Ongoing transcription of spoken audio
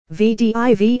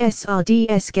VDI vs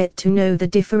RDS. Get to know the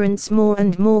difference. More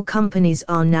and more companies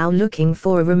are now looking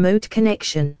for a remote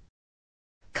connection.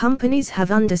 Companies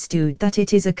have understood that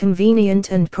it is a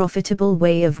convenient and profitable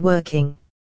way of working.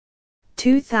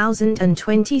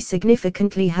 2020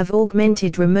 significantly have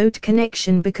augmented remote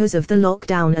connection because of the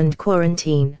lockdown and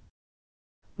quarantine.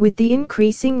 With the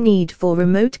increasing need for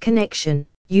remote connection,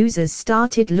 users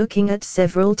started looking at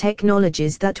several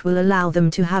technologies that will allow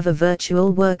them to have a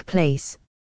virtual workplace.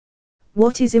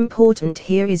 What is important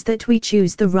here is that we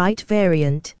choose the right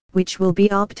variant, which will be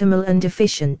optimal and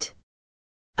efficient.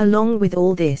 Along with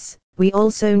all this, we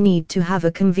also need to have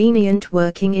a convenient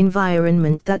working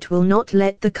environment that will not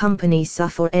let the company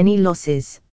suffer any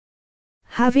losses.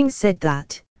 Having said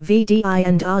that, VDI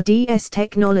and RDS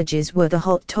technologies were the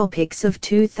hot topics of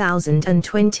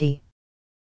 2020.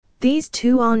 These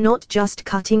two are not just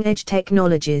cutting-edge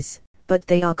technologies, but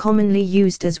they are commonly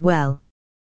used as well.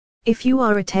 If you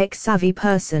are a tech-savvy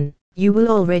person, you will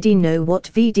already know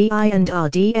what VDI and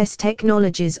RDS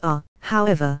technologies are.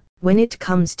 However, when it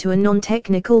comes to a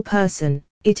non-technical person,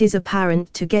 it is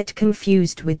apparent to get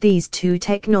confused with these two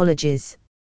technologies.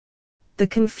 The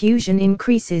confusion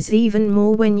increases even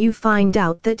more when you find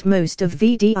out that most of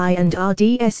VDI and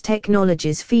RDS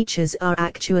technologies' features are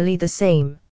actually the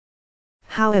same.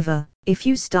 However, if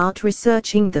you start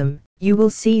researching them, you will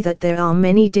see that there are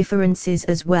many differences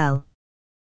as well.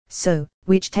 So,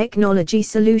 which technology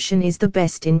solution is the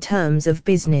best in terms of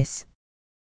business?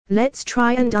 Let's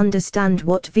try and understand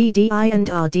what VDI and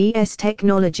RDS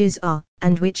technologies are,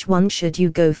 and which one should you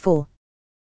go for.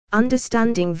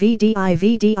 Understanding VDI.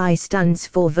 VDI stands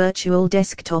for Virtual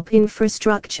Desktop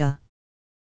Infrastructure.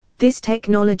 This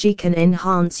technology can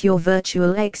enhance your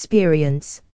virtual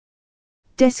experience.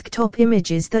 Desktop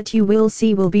images that you will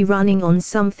see will be running on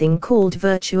something called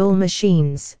virtual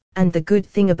machines, and the good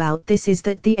thing about this is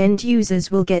that the end users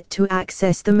will get to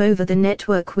access them over the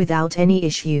network without any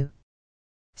issue.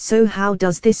 So how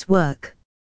does this work?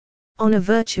 On a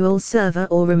virtual server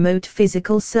or remote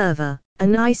physical server,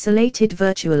 an isolated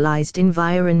virtualized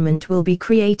environment will be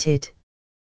created.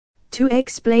 To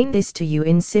explain this to you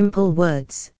in simple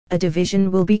words, a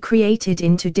division will be created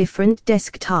into different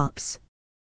desktops.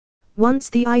 Once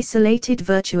the isolated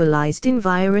virtualized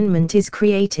environment is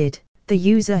created, the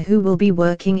user who will be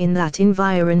working in that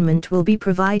environment will be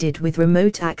provided with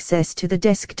remote access to the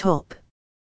desktop.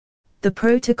 The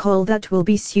protocol that will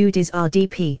be used is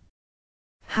RDP.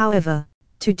 However,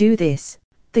 to do this,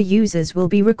 the users will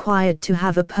be required to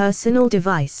have a personal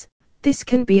device. This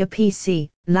can be a PC,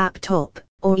 laptop,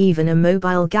 or even a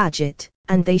mobile gadget,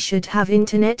 and they should have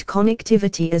internet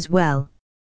connectivity as well.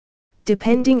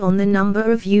 Depending on the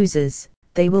number of users,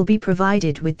 they will be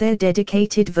provided with their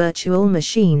dedicated virtual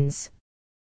machines.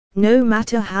 No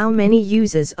matter how many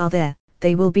users are there,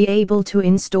 they will be able to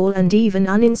install and even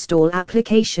uninstall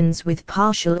applications with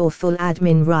partial or full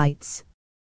admin rights.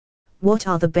 What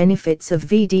are the benefits of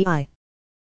VDI?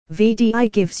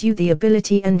 VDI gives you the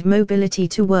ability and mobility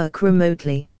to work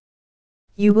remotely.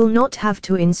 You will not have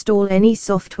to install any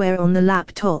software on the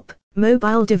laptop,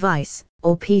 mobile device,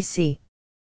 or PC.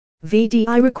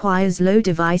 VDI requires low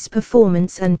device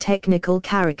performance and technical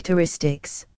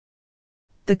characteristics.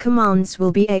 The commands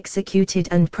will be executed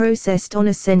and processed on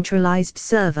a centralized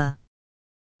server.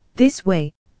 This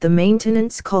way, the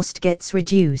maintenance cost gets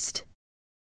reduced.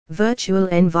 Virtual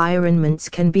environments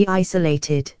can be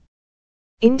isolated.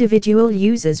 Individual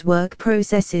users' work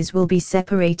processes will be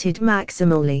separated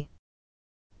maximally.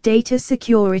 Data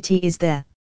security is there.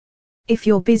 If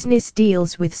your business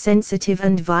deals with sensitive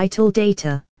and vital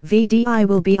data, VDI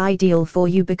will be ideal for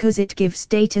you because it gives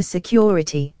data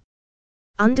security.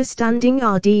 Understanding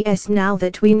RDS. Now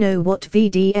that we know what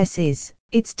VDS is,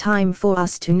 it's time for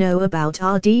us to know about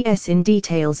RDS in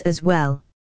details as well.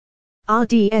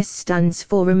 RDS stands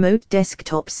for Remote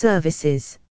Desktop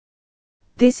Services.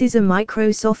 This is a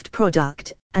Microsoft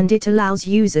product, and it allows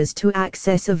users to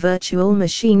access a virtual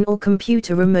machine or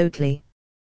computer remotely.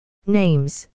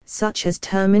 Names, such as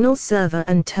Terminal Server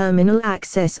and Terminal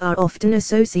Access, are often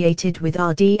associated with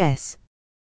RDS.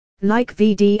 Like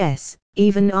VDS,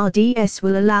 even RDS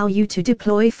will allow you to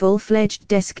deploy full-fledged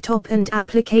desktop and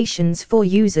applications for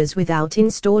users without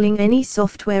installing any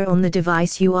software on the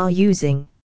device you are using.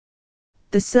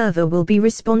 The server will be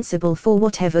responsible for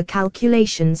whatever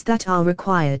calculations that are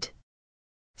required.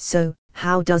 So,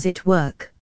 how does it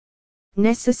work?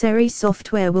 Necessary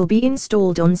software will be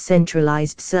installed on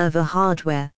centralized server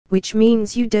hardware, which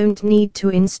means you don't need to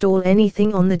install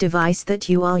anything on the device that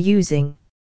you are using.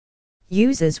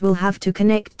 Users will have to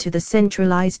connect to the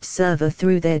centralized server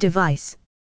through their device.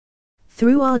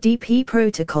 Through RDP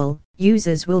protocol,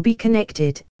 users will be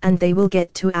connected, and they will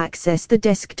get to access the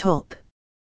desktop.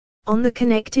 On the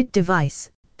connected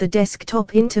device, the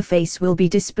desktop interface will be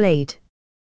displayed.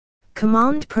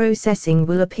 Command processing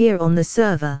will appear on the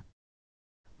server.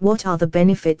 What are the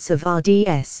benefits of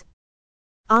RDS?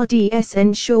 RDS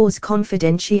ensures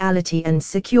confidentiality and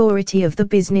security of the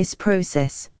business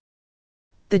process.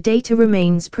 The data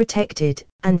remains protected,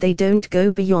 and they don't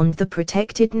go beyond the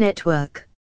protected network.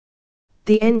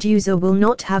 The end user will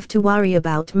not have to worry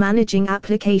about managing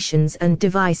applications and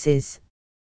devices.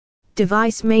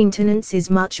 Device maintenance is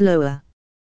much lower.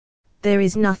 There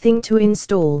is nothing to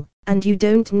install, and you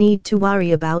don't need to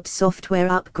worry about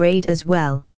software upgrade as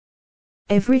well.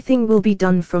 Everything will be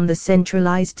done from the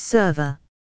centralized server.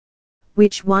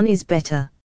 Which one is better?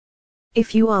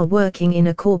 If you are working in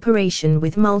a corporation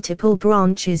with multiple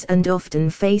branches and often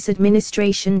face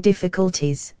administration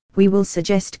difficulties, we will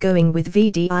suggest going with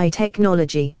VDI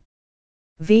technology.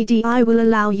 VDI will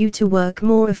allow you to work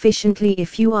more efficiently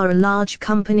if you are a large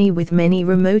company with many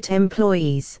remote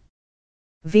employees.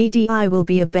 VDI will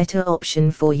be a better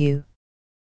option for you.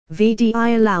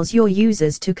 VDI allows your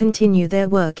users to continue their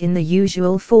work in the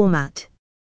usual format.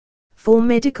 For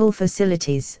medical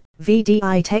facilities,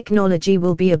 VDI technology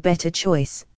will be a better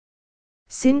choice.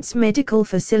 Since medical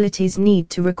facilities need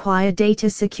to require data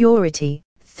security,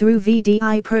 through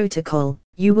VDI protocol,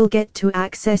 you will get to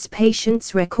access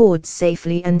patients' records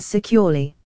safely and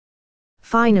securely.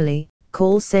 Finally,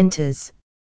 call centers.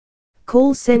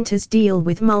 Call centers deal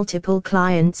with multiple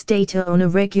clients' data on a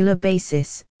regular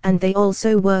basis, and they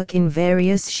also work in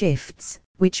various shifts,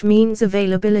 which means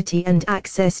availability and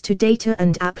access to data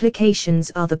and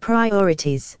applications are the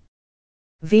priorities.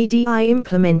 VDI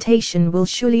implementation will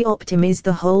surely optimize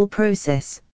the whole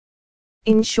process.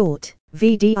 In short,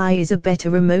 VDI is a better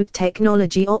remote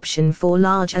technology option for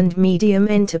large and medium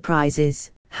enterprises.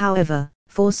 However,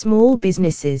 for small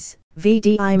businesses,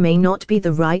 VDI may not be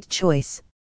the right choice.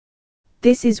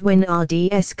 This is when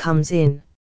RDS comes in.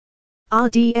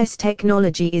 RDS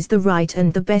technology is the right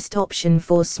and the best option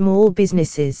for small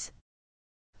businesses.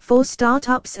 For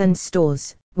startups and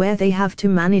stores, where they have to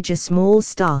manage a small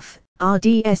staff,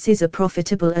 RDS is a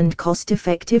profitable and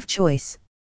cost-effective choice.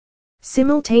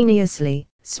 Simultaneously,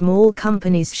 small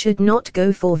companies should not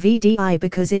go for VDI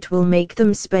because it will make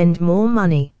them spend more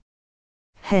money.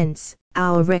 Hence,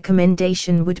 our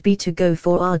recommendation would be to go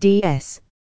for RDS.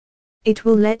 It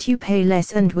will let you pay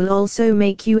less and will also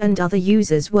make you and other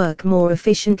users work more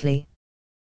efficiently.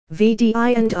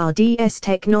 VDI and RDS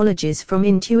technologies from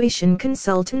Intuition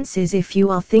Consultancies. If you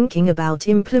are thinking about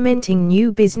implementing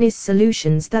new business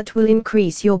solutions that will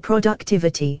increase your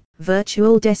productivity,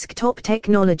 virtual desktop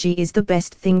technology is the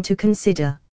best thing to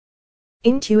consider.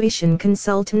 Intuition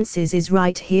Consultancies is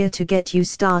right here to get you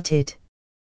started.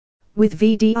 With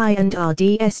VDI and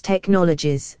RDS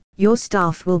technologies, your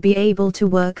staff will be able to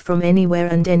work from anywhere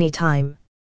and anytime.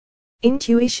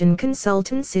 Intuition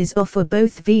Consultancies offer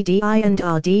both VDI and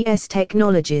RDS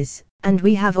technologies, and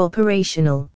we have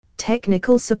operational,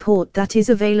 technical support that is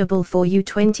available for you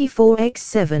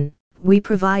 24/7. We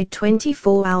provide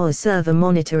 24-hour server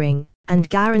monitoring, and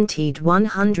guaranteed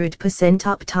 100%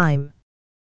 uptime.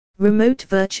 Remote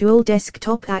virtual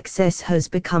desktop access has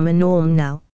become a norm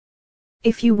now.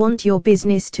 If you want your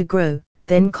business to grow,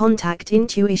 then contact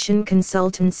Intuition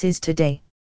Consultancies today.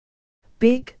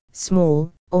 Big,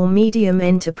 small, or medium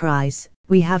enterprise,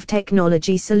 we have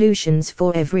technology solutions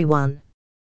for everyone.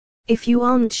 If you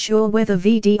aren't sure whether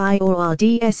VDI or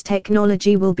RDS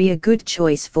technology will be a good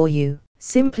choice for you,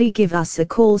 simply give us a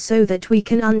call so that we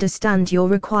can understand your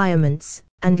requirements,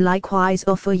 and likewise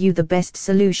offer you the best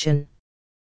solution.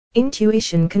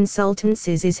 Intuition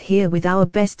Consultancies is here with our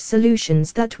best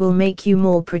solutions that will make you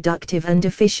more productive and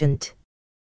efficient.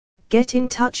 Get in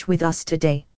touch with us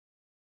today.